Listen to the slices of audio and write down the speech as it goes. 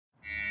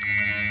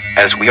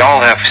As we all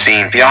have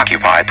seen, the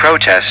Occupy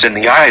protests in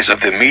the eyes of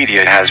the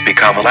media has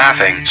become a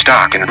laughing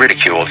stock and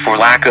ridiculed for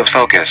lack of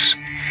focus.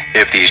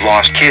 If these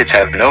lost kids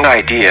have no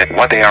idea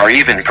what they are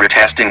even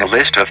protesting, a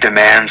list of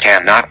demands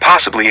cannot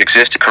possibly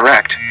exist,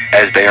 correct,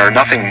 as they are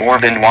nothing more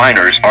than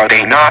whiners, are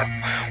they not?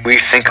 We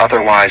think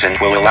otherwise and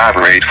will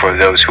elaborate for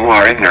those who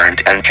are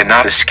ignorant and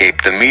cannot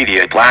escape the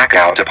media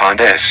blackout upon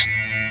this.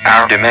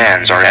 Our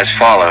demands are as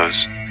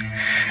follows.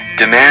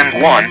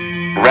 Demand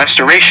 1.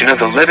 Restoration of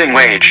the living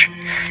wage.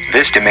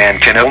 This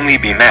demand can only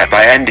be met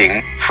by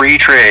ending free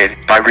trade,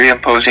 by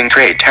reimposing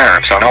trade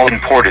tariffs on all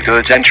imported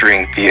goods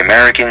entering the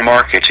American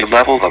market to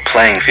level the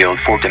playing field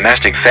for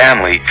domestic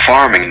family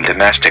farming and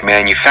domestic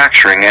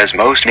manufacturing, as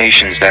most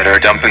nations that are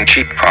dumping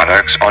cheap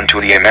products onto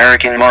the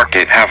American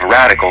market have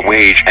radical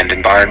wage and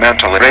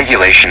environmental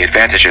regulation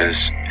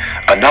advantages.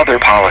 Another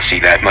policy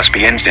that must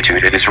be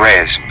instituted is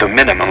raise the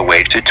minimum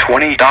wage to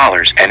 $20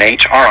 an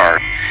HR.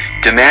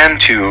 Demand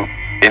 2.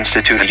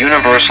 Institute a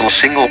universal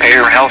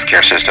single-payer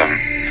healthcare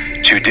system.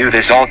 To do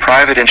this, all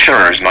private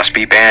insurers must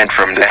be banned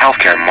from the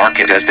healthcare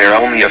market, as their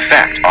only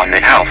effect on the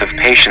health of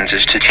patients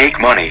is to take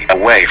money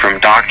away from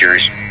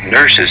doctors,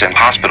 nurses and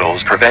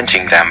hospitals,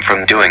 preventing them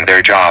from doing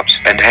their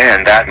jobs, and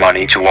hand that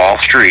money to Wall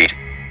Street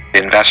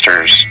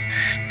investors.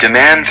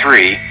 Demand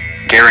 3.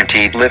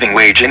 Guaranteed living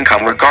wage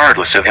income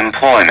regardless of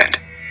employment.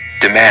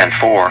 Demand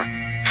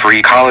 4.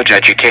 Free college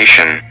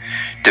education.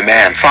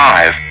 Demand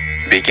 5.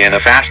 Begin a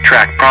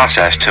fast-track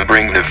process to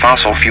bring the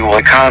fossil fuel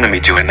economy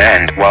to an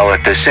end, while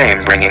at the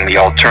same bringing the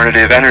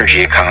alternative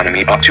energy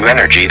economy up to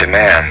energy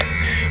demand.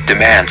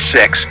 Demand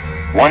 6.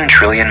 $1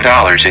 trillion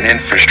in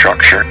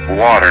infrastructure,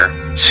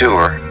 water,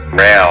 sewer,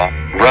 rail,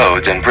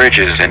 roads and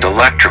bridges and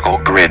electrical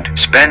grid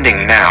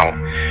spending now.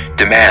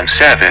 Demand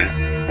 7.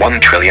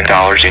 $1 trillion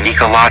in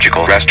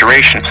ecological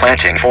restoration,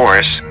 planting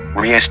forests,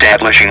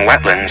 re-establishing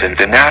wetlands and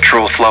the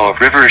natural flow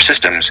of river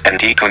systems, and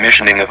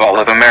decommissioning of all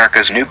of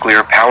America's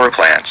nuclear power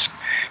plants.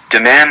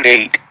 Demand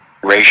 8.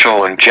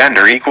 Racial and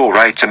Gender Equal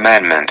Rights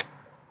Amendment.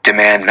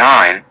 Demand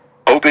 9.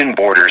 Open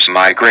borders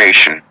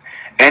migration.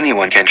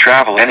 Anyone can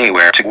travel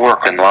anywhere to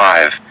work and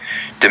live.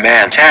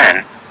 Demand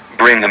 10.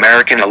 Bring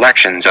American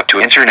elections up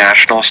to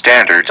international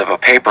standards of a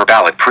paper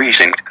ballot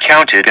precinct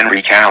counted and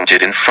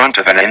recounted in front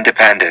of an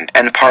independent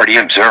and party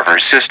observer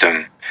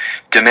system.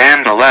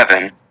 Demand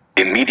 11.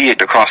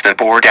 Immediate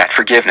across-the-board debt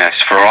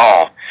forgiveness for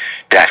all.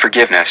 Debt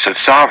forgiveness of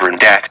sovereign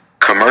debt,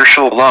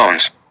 commercial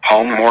loans,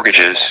 home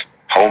mortgages,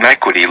 home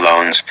equity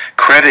loans,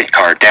 credit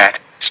card debt,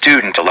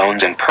 student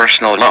loans and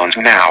personal loans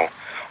now.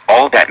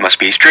 All debt must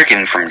be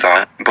stricken from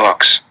the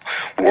books.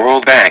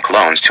 World Bank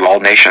loans to all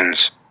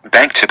nations,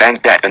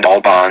 bank-to-bank debt and all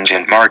bonds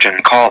and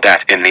margin call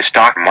debt in the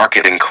stock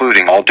market,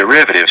 including all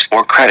derivatives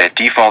or credit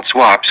default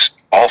swaps,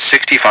 all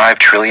 $65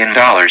 trillion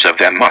of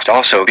them must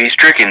also be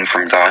stricken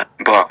from the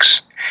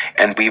books.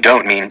 And we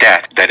don't mean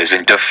debt that is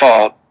in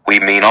default, we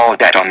mean all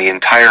debt on the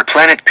entire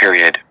planet,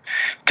 period.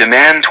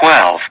 Demand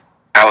 12.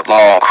 Outlaw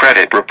all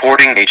credit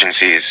reporting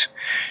agencies.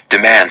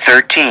 Demand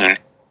 13.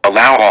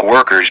 Allow all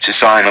workers to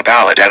sign a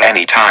ballot at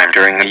any time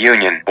during a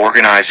union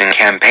organizing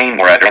campaign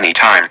or at any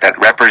time that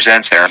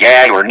represents their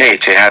yay or nay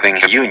to having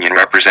a union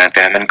represent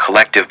them in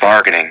collective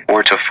bargaining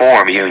or to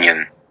form a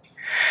union.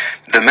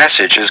 The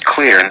message is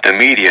clear and the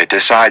media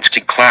decides to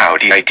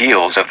cloud the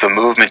ideals of the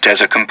movement as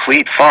a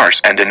complete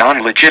farce and a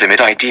non-legitimate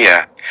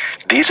idea.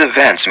 These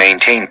events,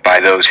 maintained by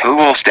those who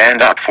will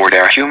stand up for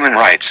their human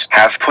rights,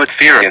 have put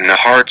fear in the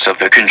hearts of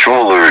the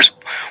controllers.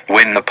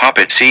 When the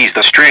puppet sees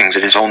the strings,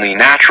 it is only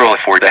natural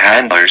for the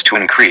handlers to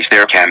increase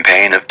their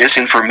campaign of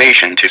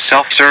disinformation to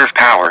self-serve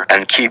power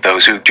and keep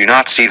those who do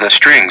not see the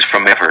strings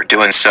from ever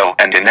doing so,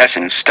 and in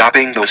essence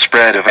stopping the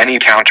spread of any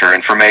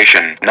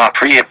counter-information not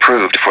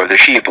pre-approved for the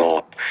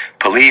sheeple.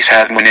 Police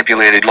have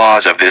manipulated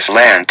laws of this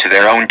land to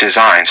their own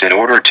designs in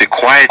order to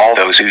quiet all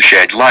those who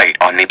shed light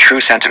on the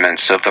true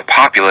sentiments of the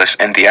populace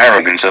and the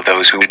arrogance of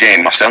those who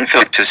deem us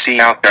unfit to see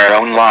out their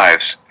own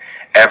lives.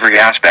 Every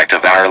aspect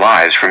of our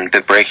lives, from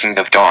the breaking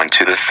of dawn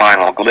to the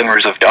final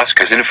glimmers of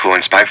dusk, is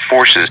influenced by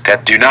forces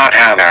that do not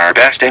have our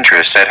best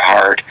interests at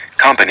heart.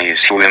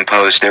 Companies who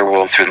impose their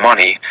will through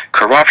money,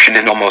 corruption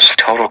and almost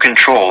total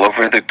control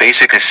over the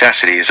basic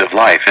necessities of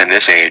life in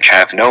this age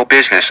have no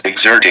business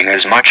exerting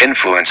as much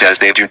influence as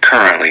they do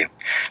currently.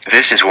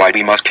 This is why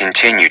we must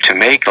continue to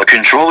make the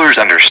controllers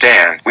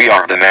understand we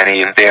are the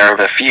many and they are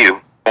the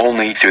few.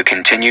 Only through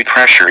continued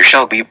pressure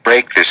shall we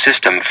break the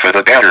system for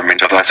the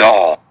betterment of us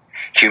all.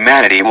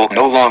 Humanity will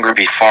no longer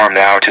be farmed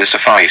out to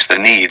suffice the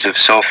needs of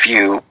so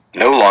few.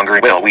 No longer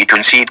will we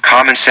concede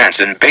common sense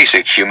and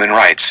basic human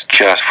rights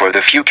just for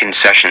the few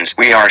concessions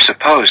we are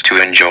supposed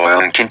to enjoy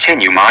and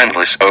continue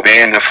mindless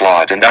obeying the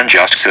flawed and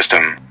unjust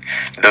system.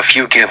 The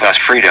few give us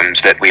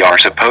freedoms that we are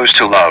supposed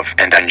to love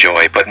and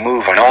enjoy but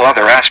move on all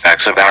other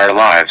aspects of our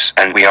lives,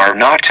 and we are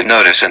not to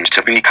notice and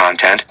to be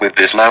content with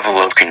this level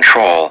of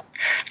control.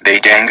 They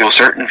dangle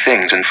certain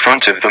things in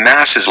front of the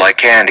masses like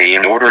candy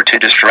in order to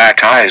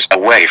distract eyes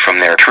away from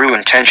their true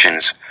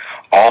intentions.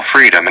 All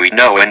freedom we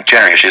know and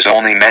cherish is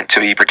only meant to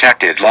be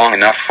protected long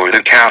enough for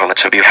the cattle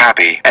to be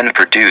happy and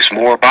produce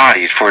more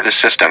bodies for the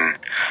system.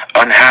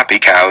 Unhappy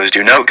cows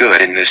do no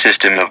good in the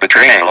system of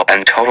betrayal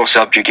and total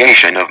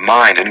subjugation of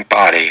mind and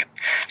body.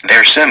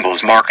 Their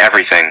symbols mark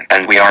everything,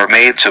 and we are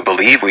made to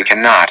believe we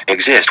cannot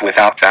exist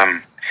without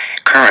them.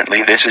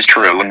 Currently this is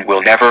true and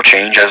will never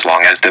change as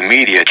long as the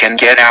media can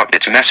get out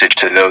its message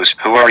to those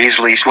who are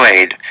easily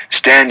swayed.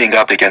 Standing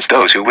up against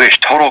those who wish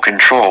total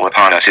control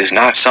upon us is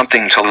not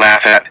something to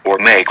laugh at or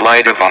make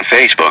light of on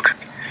Facebook.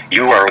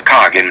 You are a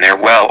cog in their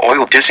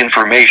well-oiled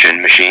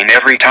disinformation machine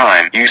every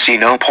time. You see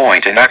no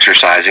point in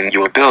exercising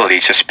your ability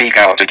to speak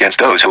out against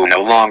those who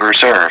no longer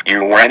serve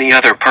you or any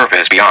other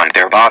purpose beyond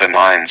their bottom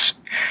lines.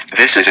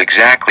 This is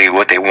exactly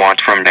what they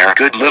want from their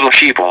good little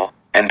sheeple,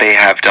 and they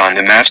have done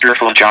a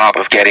masterful job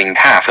of getting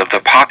half of the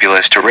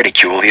populace to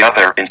ridicule the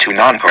other into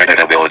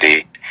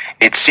non-creditability.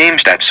 It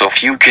seems that so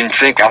few can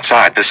think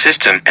outside the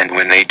system, and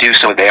when they do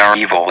so they are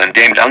evil and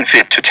deemed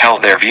unfit to tell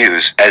their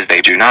views, as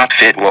they do not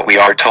fit what we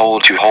are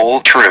told to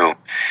hold true.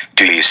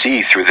 Do you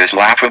see through this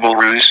laughable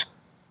ruse?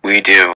 We do.